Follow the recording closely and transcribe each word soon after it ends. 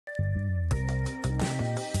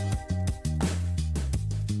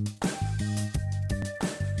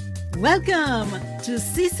Welcome to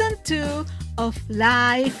Season 2 of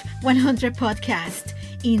Life 100 Podcast.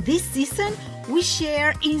 In this season, we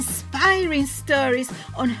share inspiring stories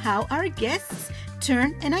on how our guests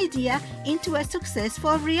turn an idea into a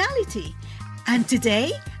successful reality. And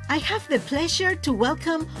today, I have the pleasure to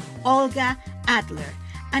welcome Olga Adler,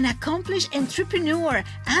 an accomplished entrepreneur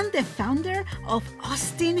and the founder of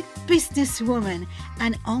Austin Businesswoman,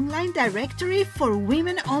 an online directory for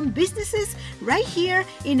women-owned businesses right here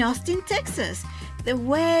in Austin, Texas. The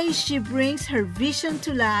way she brings her vision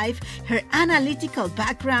to life, her analytical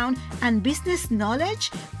background, and business knowledge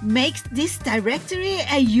makes this directory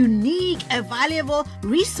a unique, a valuable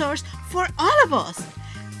resource for all of us.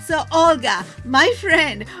 So, Olga, my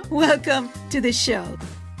friend, welcome to the show.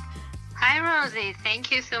 Hi, Rosie.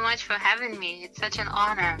 Thank you so much for having me. It's such an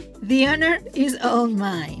honor. The honor is all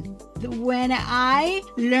mine. When I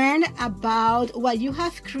learned about what you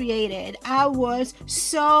have created, I was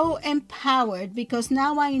so empowered because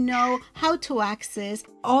now I know how to access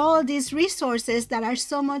all these resources that are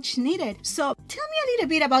so much needed. So tell me a little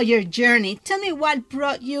bit about your journey. Tell me what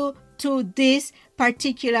brought you to this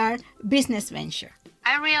particular business venture.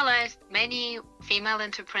 I realized many female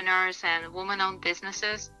entrepreneurs and women-owned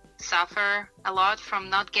businesses suffer a lot from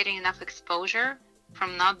not getting enough exposure,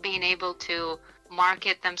 from not being able to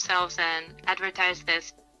market themselves and advertise their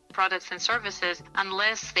products and services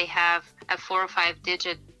unless they have a 4 or 5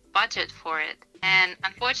 digit budget for it. And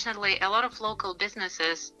unfortunately, a lot of local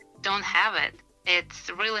businesses don't have it.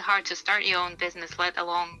 It's really hard to start your own business, let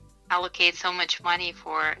alone allocate so much money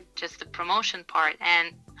for just the promotion part.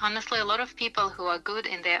 And honestly, a lot of people who are good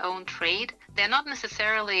in their own trade, they're not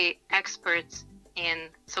necessarily experts in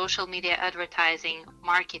social media advertising,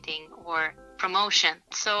 marketing, or promotion.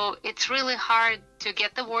 So it's really hard to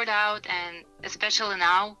get the word out, and especially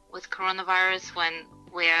now with coronavirus, when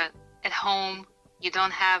we're at home, you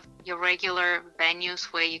don't have your regular venues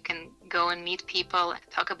where you can go and meet people,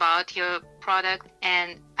 talk about your product,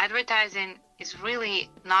 and advertising is really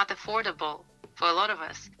not affordable for a lot of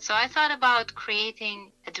us. So I thought about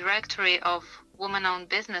creating a directory of women-owned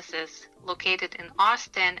businesses located in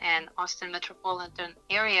Austin and Austin metropolitan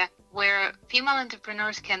area, where female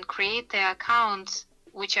entrepreneurs can create their accounts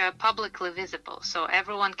which are publicly visible. So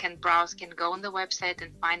everyone can browse, can go on the website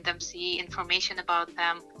and find them, see information about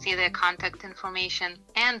them, see their contact information.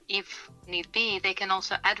 And if need be, they can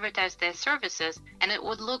also advertise their services. And it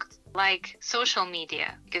would look like social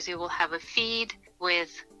media because you will have a feed with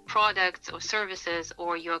products or services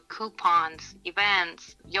or your coupons,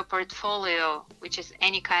 events, your portfolio, which is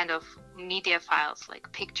any kind of media files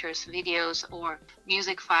like pictures, videos, or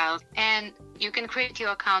music files. And you can create your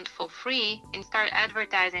account for free and start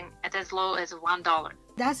advertising at as low as $1.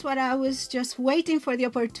 That's what I was just waiting for, the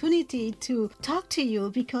opportunity to talk to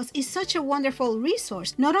you, because it's such a wonderful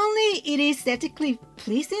resource. Not only it is aesthetically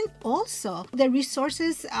pleasing, also the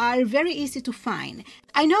resources are very easy to find.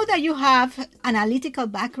 I know that you have analytical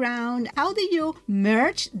background. How do you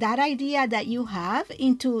merge that idea that you have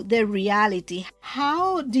into the reality?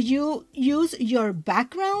 How do you use your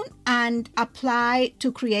background and apply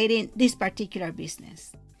to creating this particular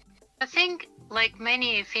business? I think, like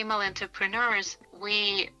many female entrepreneurs,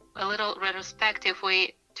 a little retrospective,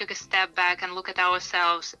 we took a step back and look at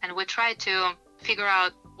ourselves, and we tried to figure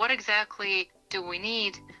out what exactly do we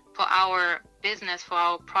need for our business, for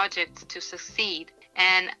our project to succeed.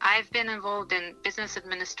 And I've been involved in business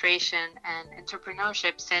administration and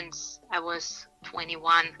entrepreneurship since I was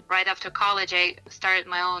 21. Right after college, I started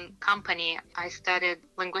my own company. I studied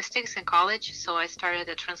linguistics in college, so I started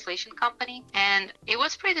a translation company, and it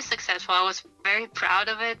was pretty successful. I was very proud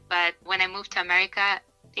of it, but when I moved to America,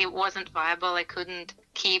 it wasn't viable. I couldn't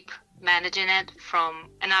keep managing it from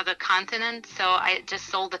another continent, so I just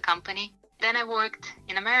sold the company. Then I worked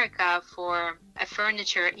in America for a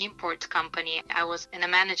furniture import company. I was in a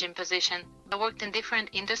managing position. I worked in different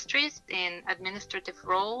industries in administrative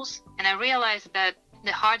roles, and I realized that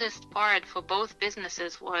the hardest part for both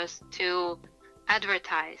businesses was to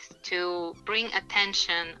advertise, to bring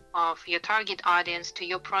attention of your target audience to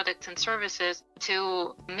your products and services,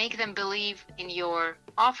 to make them believe in your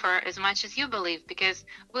offer as much as you believe, because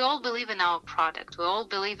we all believe in our product. We all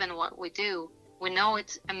believe in what we do. We know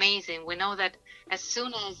it's amazing. We know that as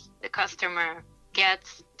soon as the customer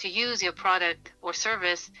gets to use your product or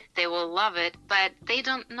service, they will love it, but they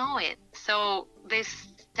don't know it. So this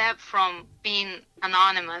step from being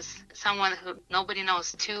anonymous, someone who nobody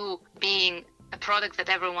knows, to being a product that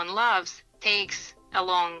everyone loves takes a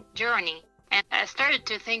long journey. And I started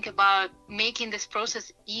to think about making this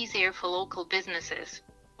process easier for local businesses.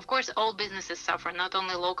 Of course, all businesses suffer, not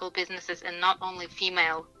only local businesses and not only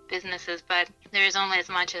female businesses, but there is only as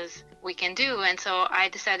much as we can do. And so I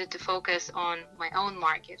decided to focus on my own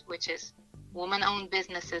market, which is woman-owned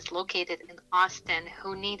businesses located in Austin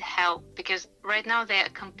who need help, because right now they're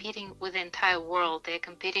competing with the entire world. They're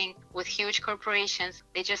competing with huge corporations.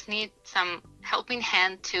 They just need some helping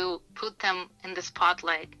hand to put them in the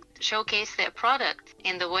spotlight, showcase their product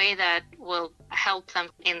in the way that will help them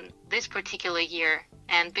in this particular year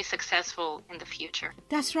and be successful in the future.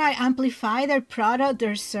 That's right. Amplify their product,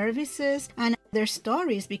 their services, and their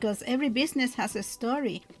stories, because every business has a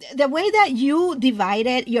story. The way that you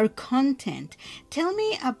divided your content, tell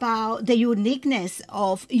me about the uniqueness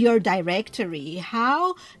of your directory,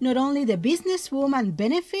 how not only the businesswoman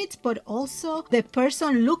benefits, but also the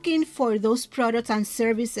person looking for those products and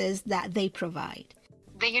services that they provide.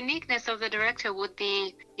 The uniqueness of the directory would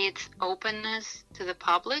be its openness to the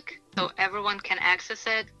public, so everyone can access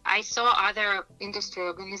it. I saw other industry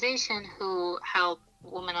organizations who help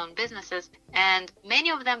women-owned businesses, and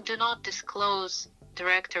many of them do not disclose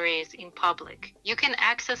directories in public. You can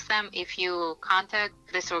access them if you contact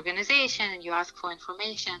this organization and you ask for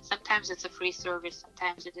information. Sometimes it's a free service,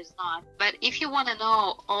 sometimes it is not. But if you want to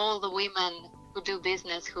know all the women who do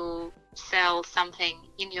business, who sell something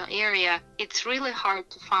in your area, it's really hard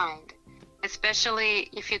to find, especially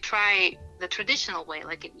if you try the traditional way,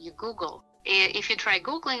 like you Google. If you try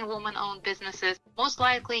Googling woman-owned businesses, most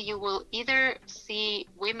likely you will either see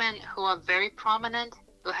women who are very prominent,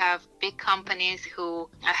 who have big companies, who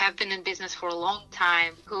have been in business for a long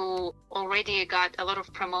time, who already got a lot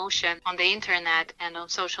of promotion on the internet and on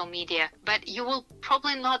social media. But you will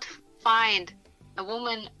probably not find a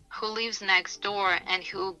woman who lives next door and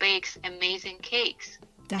who bakes amazing cakes.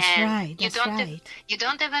 That's and right. That's right. You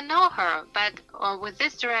don't even know her. But with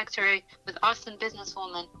this directory, with Austin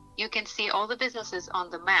Businesswoman, you can see all the businesses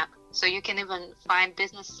on the map. So you can even find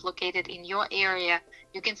businesses located in your area.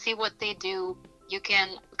 You can see what they do. You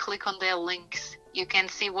can click on their links. You can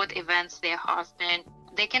see what events they're hosting.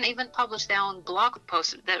 They can even publish their own blog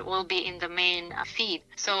posts that will be in the main feed.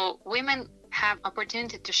 So women have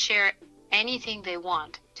opportunity to share anything they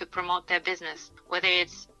want to promote their business, whether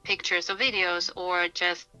it's pictures or videos or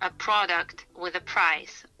just a product with a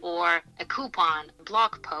price or a coupon,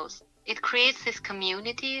 blog post. It creates this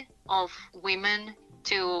community of women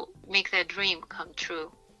to make their dream come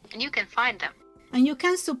true. And you can find them. And you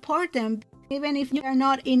can support them even if you are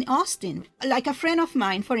not in Austin. Like a friend of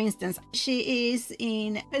mine, for instance, she is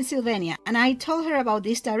in Pennsylvania. And I told her about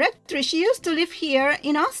this directory. She used to live here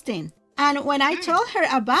in Austin. And when I told her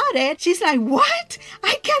about it, she's like, what?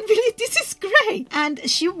 I can't believe this is great. And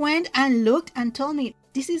she went and looked and told me,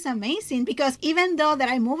 this is amazing, because even though that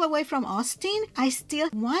I move away from Austin, I still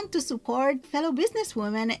want to support fellow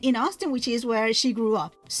businesswomen in Austin, which is where she grew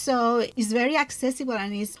up. So it's very accessible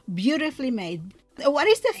and it's beautifully made. What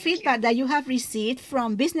is the feedback that you have received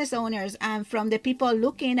from business owners and from the people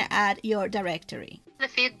looking at your directory? The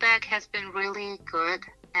feedback has been really good,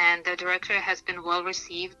 and the directory has been well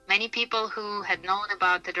received. Many people who had known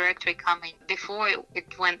about the directory coming before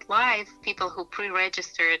it went live, people who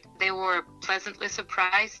pre-registered, they were pleasantly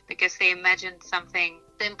surprised because they imagined something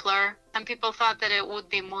simpler. Some people thought that it would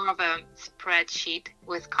be more of a spreadsheet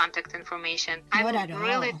with contact information. I'm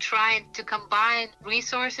really trying to combine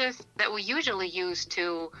resources that we usually use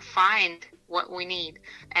to find what we need.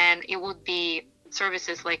 And it would be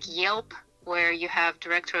services like Yelp, where you have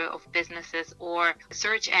directory of businesses, or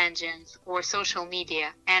search engines, or social media.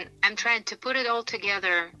 And I'm trying to put it all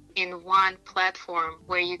together in one platform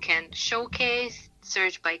where you can showcase,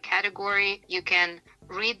 search by category. You can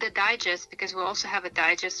read the digest, because we also have a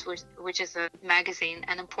digest, which is a magazine,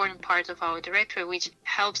 an important part of our directory, which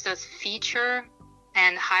helps us feature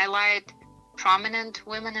and highlight prominent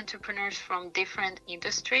women entrepreneurs from different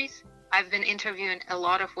industries. I've been interviewing a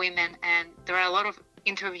lot of women, and there are a lot of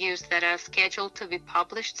interviews that are scheduled to be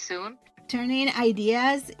published soon. Turning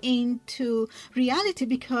ideas into reality,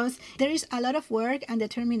 because there is a lot of work and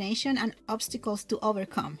determination and obstacles to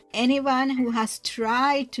overcome. Anyone who has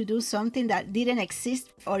tried to do something that didn't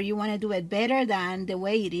exist, or you want to do it better than the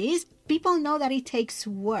way it is, people know that it takes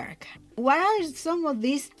work. What are some of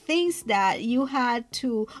these things that you had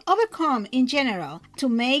to overcome in general to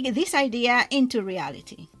make this idea into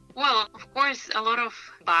reality? Well, of course, a lot of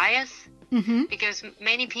bias. Mm-hmm. Because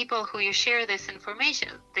many people who you share this information,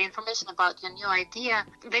 the information about your new idea,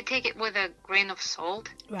 they take it with a grain of salt,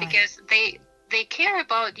 right, because they care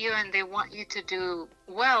about you and they want you to do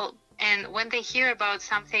well. And when they hear about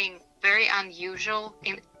something very unusual,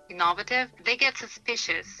 innovative, they get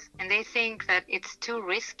suspicious and they think that it's too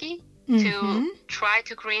risky to try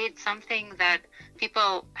to create something that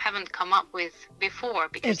people haven't come up with before,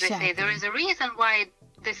 because they say there is a reason why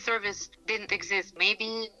this service didn't exist.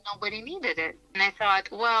 Maybe nobody needed it. And I thought,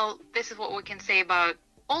 well, this is what we can say about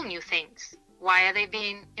all new things. Why are they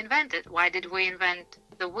being invented? Why did we invent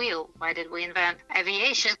the wheel? Why did we invent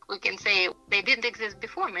aviation? We can say they didn't exist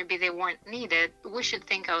before. Maybe they weren't needed. We should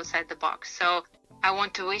think outside the box. So I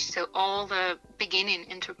want to wish to all the beginning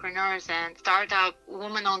entrepreneurs and startup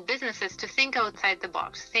women-owned businesses to think outside the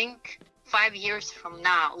box. Think 5 years from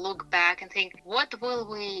now. Look back and think, what will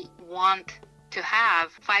we want to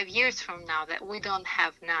have 5 years from now that we don't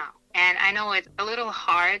have now? And I know it's a little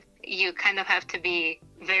hard. You kind of have to be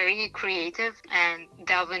very creative and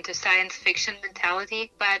delve into science fiction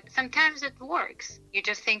mentality, but sometimes it works. You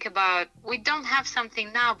just think about, we don't have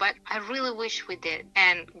something now, but I really wish we did,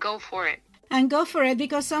 and go for it. And go for it,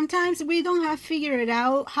 because sometimes we don't have figured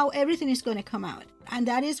out how everything is going to come out. And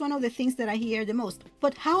that is one of the things that I hear the most.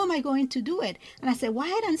 But how am I going to do it? And I said, why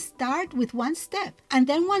don't start with one step? And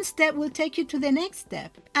then one step will take you to the next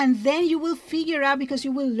step. And then you will figure out, because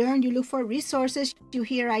you will learn, you look for resources, you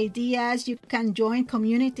hear ideas, you can join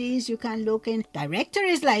communities, you can look in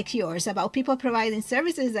directories like yours about people providing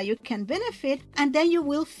services that you can benefit. And then you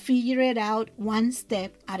will figure it out one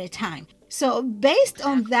step at a time. So based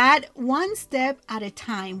on that, one step at a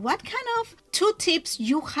time, what kind of 2 tips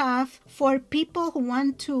you have for people who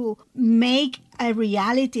want to make a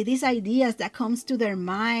reality, these ideas that comes to their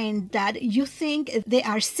mind, that you think they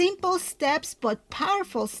are simple steps but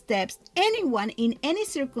powerful steps anyone in any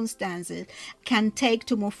circumstances can take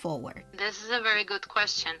to move forward? This is a very good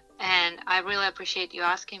question, and I really appreciate you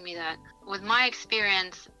asking me that. With my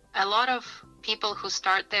experience, a lot of people who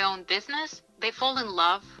start their own business, they fall in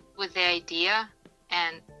love with the idea,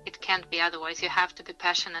 and it can't be otherwise. You have to be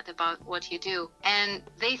passionate about what you do. And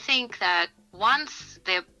they think that once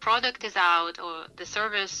the product is out or the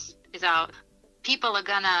service is out, people are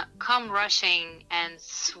gonna come rushing and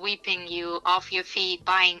sweeping you off your feet,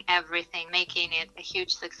 buying everything, making it a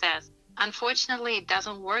huge success. Unfortunately, it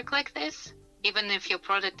doesn't work like this. Even if your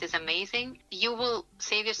product is amazing, you will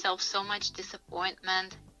save yourself so much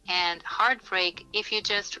disappointment and heartbreak if you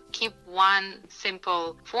just keep one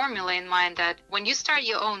simple formula in mind, that when you start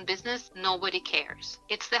your own business, nobody cares.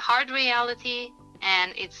 It's the hard reality,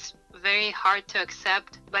 and it's very hard to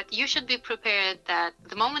accept, but you should be prepared that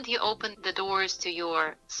the moment you open the doors to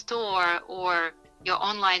your store or your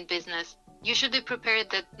online business, you should be prepared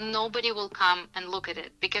that nobody will come and look at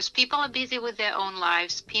it, because people are busy with their own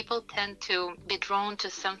lives. People tend to be drawn to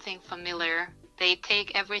something familiar. They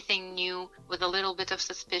take everything new with a little bit of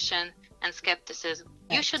suspicion and skepticism.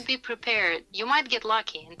 Right. You should be prepared. You might get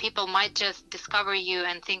lucky, and people might just discover you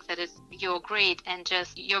and think that you're great, and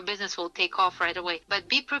just your business will take off right away. But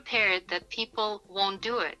be prepared that people won't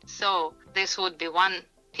do it. So this would be one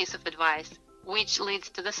piece of advice, which leads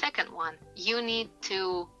to the second one. You need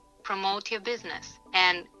to promote your business.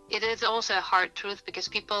 And it is also a hard truth, because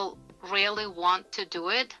people rarely want to do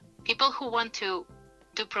it. People who want to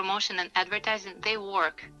do promotion and advertising, they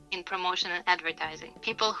work in promotion and advertising.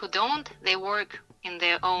 People who don't, they work in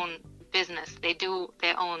their own business. They do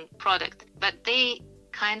their own product. But they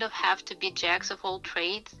kind of have to be jacks of all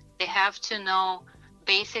trades. They have to know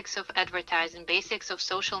basics of advertising, basics of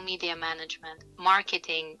social media management,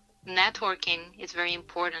 marketing, networking is very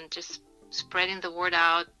important. Just spreading the word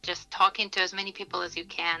out, just talking to as many people as you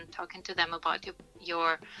can, talking to them about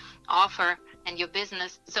your offer and your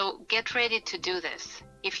business. So get ready to do this.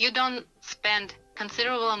 If you don't spend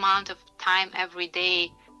considerable amount of time every day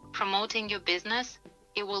promoting your business,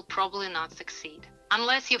 it will probably not succeed.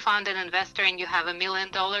 Unless you found an investor and you have $1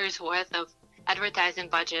 million worth of advertising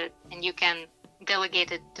budget and you can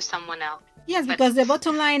delegate it to someone else. Yes, because the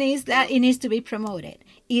bottom line is that it needs to be promoted.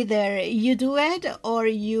 Either you do it or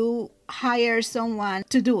you hire someone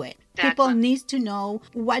to do it. Exactly. People need to know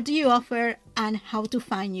what do you offer and how to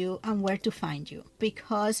find you and where to find you.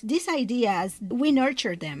 Because these ideas, we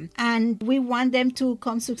nurture them and we want them to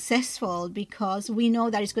come successful because we know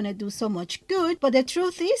that it's going to do so much good. But the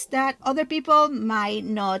truth is that other people might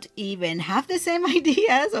not even have the same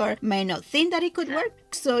ideas or may not think that it could work.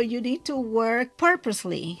 So you need to work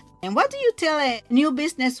purposely. And what do you tell a new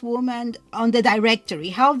businesswoman on the directory,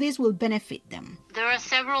 how this will benefit them? There are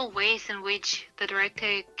several ways in which the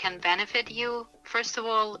directory can benefit you. First of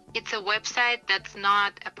all, it's a website that's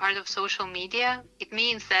not a part of social media. It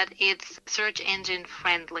means that it's search engine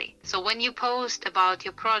friendly. So when you post about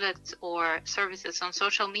your products or services on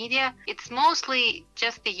social media, it's mostly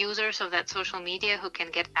just the users of that social media who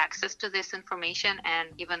can get access to this information and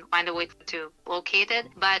even find a way to locate it.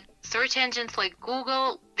 But search engines like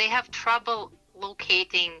Google, they have trouble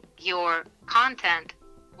locating your content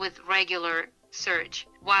with regular search.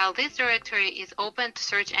 While this directory is open to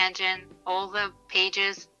search engine, all the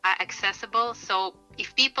pages are accessible. So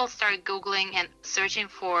if people start Googling and searching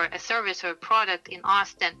for a service or a product in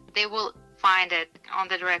Austin, they will find it on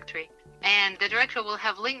the directory. And the directory will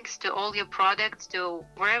have links to all your products, to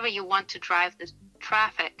wherever you want to drive the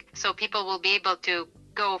traffic. So people will be able to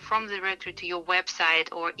go from the directory to your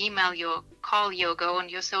website or email you, or call you, or go on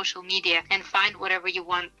your social media and find whatever you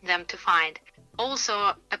want them to find.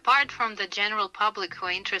 Also, apart from the general public who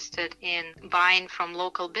are interested in buying from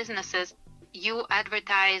local businesses, you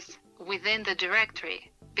advertise within the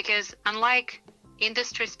directory, because unlike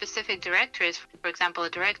industry-specific directories, for example, a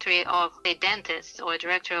directory of a dentist or a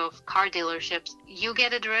directory of car dealerships, you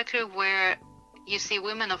get a directory where you see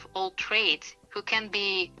women of all trades who can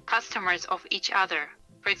be customers of each other.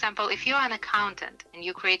 For example, if you're an accountant and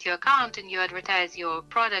you create your account and you advertise your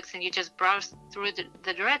products and you just browse through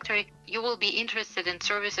the directory, you will be interested in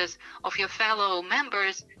services of your fellow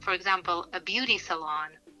members, for example, a beauty salon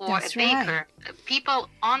or That's a baker. right. People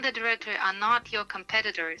on the directory are not your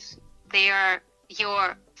competitors. They are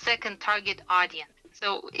your second target audience.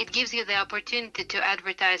 So it gives you the opportunity to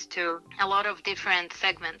advertise to a lot of different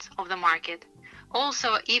segments of the market.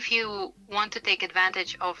 Also, if you want to take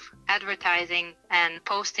advantage of advertising and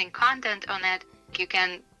posting content on it, you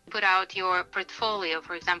can put out your portfolio.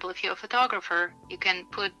 For example, if you're a photographer, you can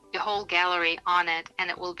put your whole gallery on it and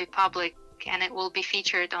it will be public and it will be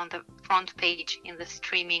featured on the front page in the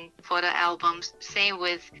streaming photo albums. Same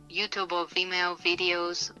with YouTube or Vimeo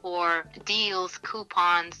videos or deals,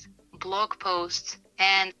 coupons, blog posts.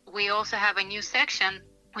 And we also have a new section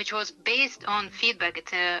which was based on feedback.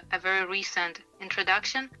 It's a very recent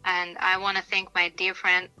introduction. And I want to thank my dear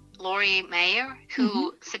friend Lori Mayer,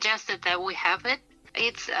 who suggested that we have it.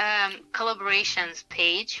 It's a collaborations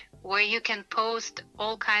page where you can post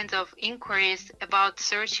all kinds of inquiries about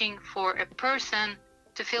searching for a person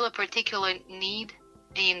to fill a particular need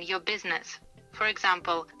in your business. For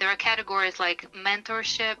example, there are categories like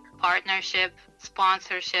mentorship, partnership,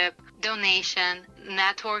 sponsorship, donation,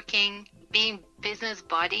 networking, being business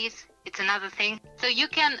buddies. It's another thing. So you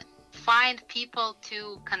can find people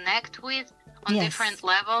to connect with on different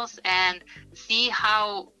levels and see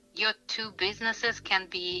how your two businesses can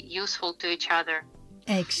be useful to each other.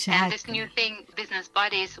 Exactly. And this new thing, business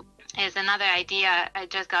buddies, is another idea I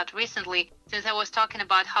just got recently, since I was talking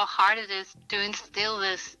about how hard it is to instill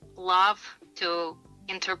this love to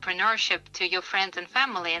entrepreneurship to your friends and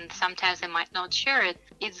family, and sometimes they might not share it.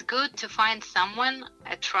 It's good to find someone,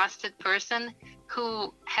 a trusted person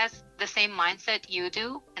who has the same mindset you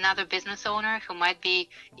do, another business owner who might be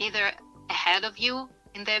either ahead of you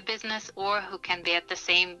in their business or who can be at the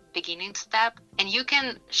same beginning step, and you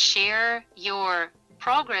can share your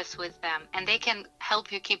progress with them and they can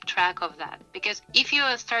help you keep track of that. Because if you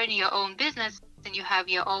are starting your own business and you have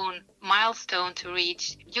your own milestone to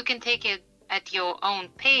reach, you can take it at your own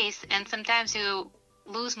pace, and sometimes you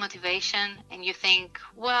lose motivation and you think,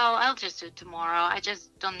 well, I'll just do it tomorrow, I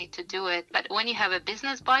just don't need to do it. But when you have a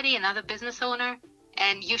business buddy, another business owner,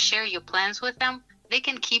 and you share your plans with them, they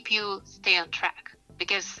can keep you stay on track,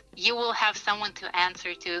 because you will have someone to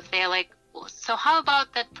answer to if they're like, so how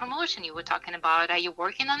about that promotion you were talking about? Are you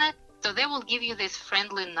working on it? So they will give you this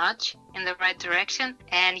friendly nudge in the right direction,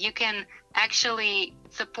 and you can actually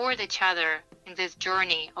support each other in this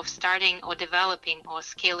journey of starting or developing or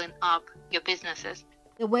scaling up your businesses.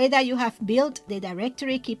 The way that you have built the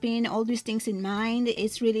directory, keeping all these things in mind,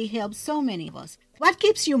 it's really helped so many of us. What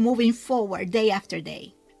keeps you moving forward day after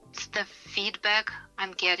day? It's the feedback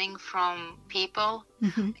I'm getting from people.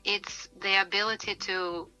 It's the ability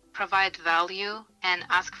to provide value and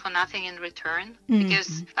ask for nothing in return,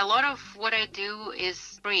 because a lot of what I do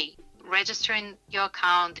is free. Registering your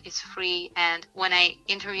account is free, and when I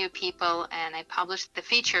interview people and I publish the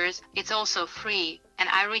features, it's also free. And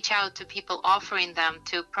I reach out to people offering them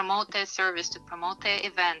to promote their service, to promote their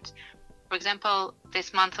event. For example,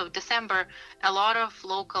 this month of December, a lot of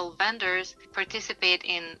local vendors participate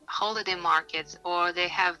in holiday markets, or they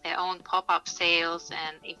have their own pop-up sales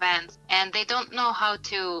and events, and they don't know how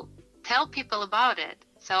to tell people about it.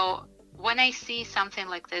 So when I see something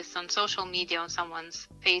like this on social media, on someone's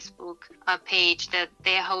Facebook page, that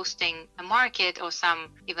they're hosting a market or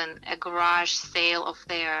even a garage sale of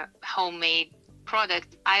their homemade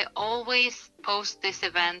product, I always post this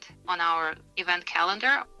event on our event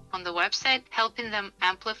calendar on the website, helping them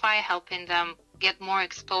amplify, helping them get more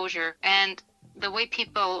exposure. And the way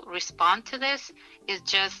people respond to this is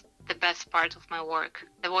just the best part of my work.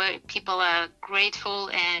 The way people are grateful,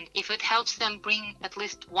 and if it helps them bring at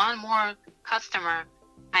least one more customer,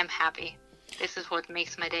 I'm happy. This is what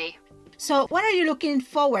makes my day. So what are you looking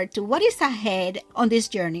forward to? What is ahead on this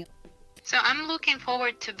journey? So I'm looking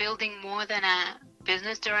forward to building more than a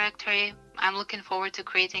business directory. I'm looking forward to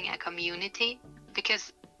creating a community,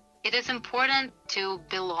 because it is important to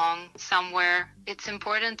belong somewhere. It's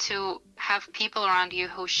important to have people around you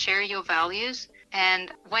who share your values.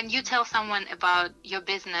 And when you tell someone about your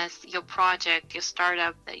business, your project, your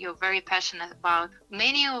startup that you're very passionate about,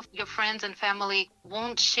 many of your friends and family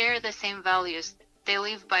won't share the same values. They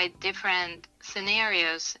live by different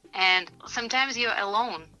scenarios, and sometimes you're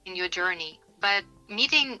alone in your journey. But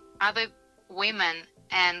meeting other women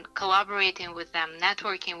and collaborating with them,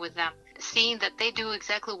 networking with them, seeing that they do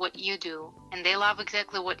exactly what you do and they love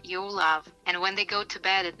exactly what you love, and when they go to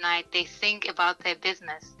bed at night, they think about their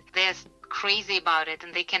business. They're crazy about it,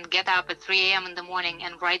 and they can get up at 3 a.m. in the morning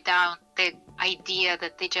and write down the idea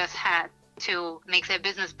that they just had to make their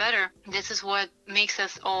business better. This is what makes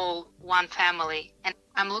us all one family. And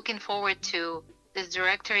I'm looking forward to this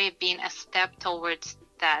directory being a step towards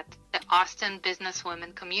that, the Austin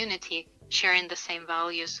businesswomen community sharing the same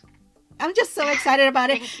values. I'm just so excited about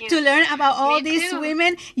it to learn about all these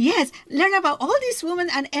women. Yes, learn about all these women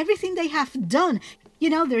and everything they have done. You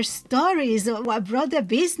know, their stories, what brought the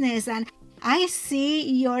business. And I see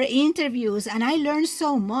your interviews and I learn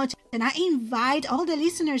so much. And I invite all the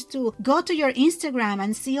listeners to go to your Instagram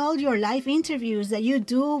and see all your live interviews that you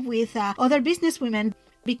do with other businesswomen,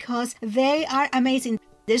 because they are amazing.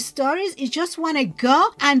 Their stories, you just want to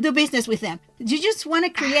go and do business with them. You just want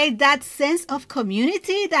to create that sense of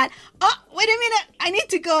community that, oh, wait a minute, I need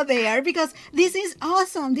to go there because this is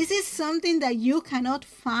awesome. This is something that you cannot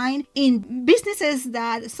find in businesses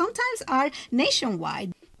that sometimes are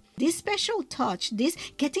nationwide. This special touch, this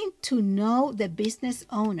getting to know the business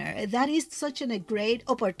owner, that is such a great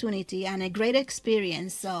opportunity and a great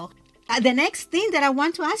experience. So the next thing that I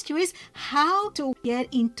want to ask you is how to get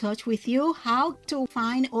in touch with you, how to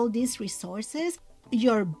find all these resources,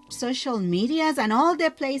 your social medias, and all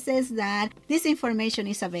the places that this information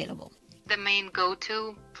is available. The main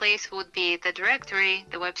go-to place would be the directory,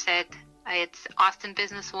 the website. It's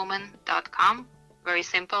austinbusinesswoman.com. Very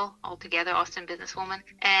simple, altogether, Austin Businesswoman.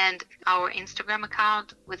 And our Instagram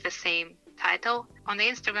account with the same title. On the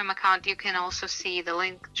Instagram account, you can also see the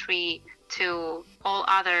link tree to all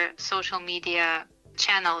other social media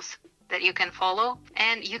channels that you can follow.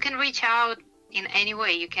 And you can reach out in any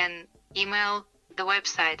way. You can email the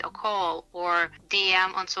website or call or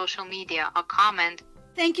DM on social media or comment.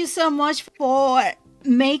 Thank you so much for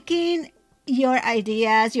making your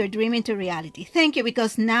ideas, your dream into reality. Thank you,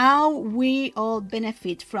 because now we all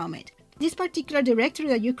benefit from it. This particular directory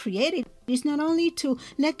that you created is not only to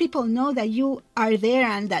let people know that you are there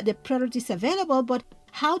and that the product is available, but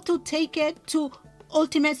how to take it to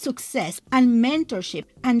ultimate success and mentorship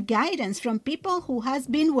and guidance from people who has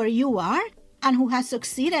been where you are and who has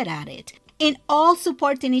succeeded at it, in all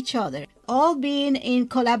supporting each other, all being in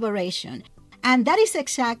collaboration. And that is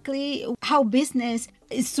exactly how business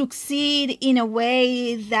succeed in a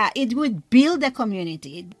way that it would build a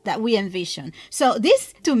community that we envision. So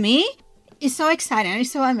this, to me, is so exciting.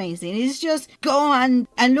 It's so amazing. It's just go on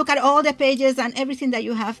and look at all the pages and everything that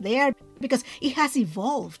you have there, because it has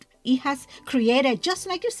evolved. It has created, just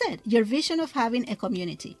like you said, your vision of having a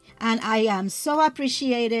community. And I am so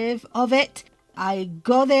appreciative of it. I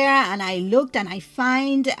go there and I looked and I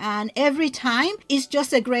find, and every time it's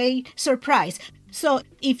just a great surprise. So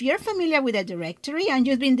if you're familiar with a directory and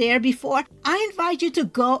you've been there before, I invite you to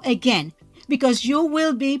go again, because you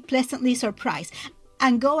will be pleasantly surprised.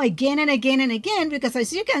 And go again and again and again, because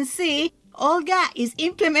as you can see, Olga is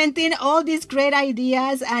implementing all these great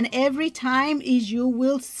ideas, and every time you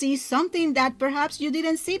will see something that perhaps you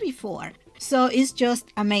didn't see before. So it's just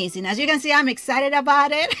amazing. As you can see, I'm excited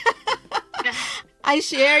about it. I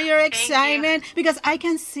share your excitement because I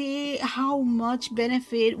can see how much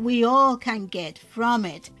benefit we all can get from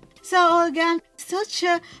it. So Olga, such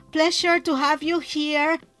a pleasure to have you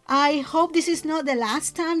here. I hope this is not the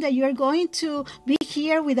last time that you're going to be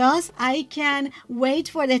here with us. I can wait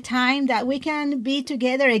for the time that we can be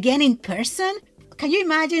together again in person. Can you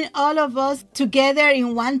imagine all of us together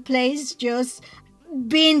in one place, just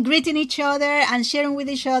greeting each other and sharing with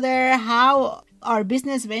each other how our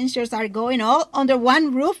business ventures are going, all under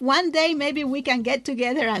one roof? One day, maybe we can get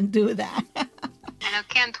together and do that. And I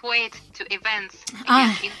can't wait to events,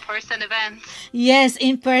 in-person events. Yes,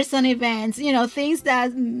 in-person events. You know, things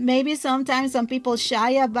that maybe sometimes some people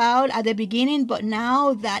shy about at the beginning, but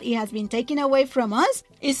now that it has been taken away from us,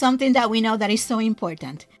 is something that we know that is so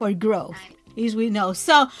important for growth, is we know.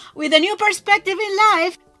 So with a new perspective in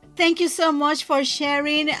life, Thank you so much for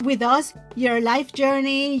sharing with us your life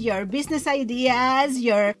journey, your business ideas,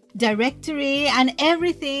 your directory, and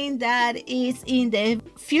everything that is in the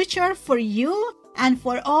future for you and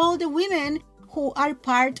for all the women who are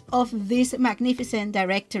part of this magnificent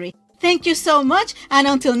directory. Thank you so much, and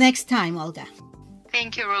until next time, Olga.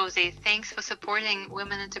 Thank you, Rosie. Thanks for supporting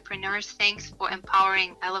women entrepreneurs. Thanks for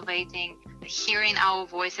empowering, elevating, hearing our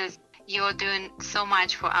voices. You're doing so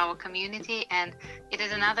much for our community, and it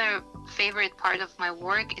is another favorite part of my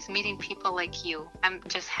work is meeting people like you. I'm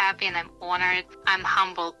just happy and I'm honored. I'm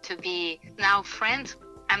humbled to be now friends.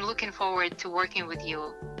 I'm looking forward to working with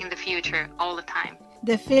you in the future all the time.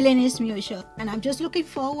 The feeling is mutual, and I'm just looking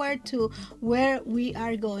forward to where we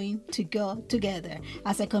are going to go together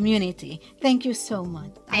as a community. Thank you so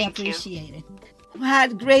much. I appreciate it.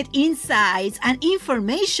 What great insights and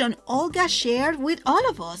information Olga shared with all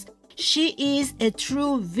of us. She is a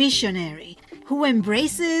true visionary who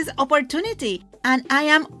embraces opportunity, and I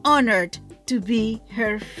am honored to be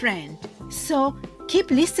her friend. So keep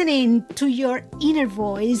listening to your inner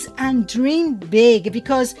voice and dream big,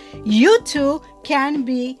 because you too can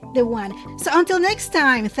be the one. So until next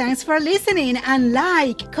time, thanks for listening, and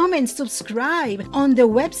like, comment, subscribe on the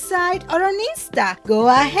website or on Insta. Go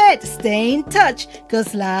ahead, stay in touch,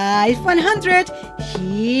 because Life 100,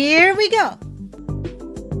 here we go.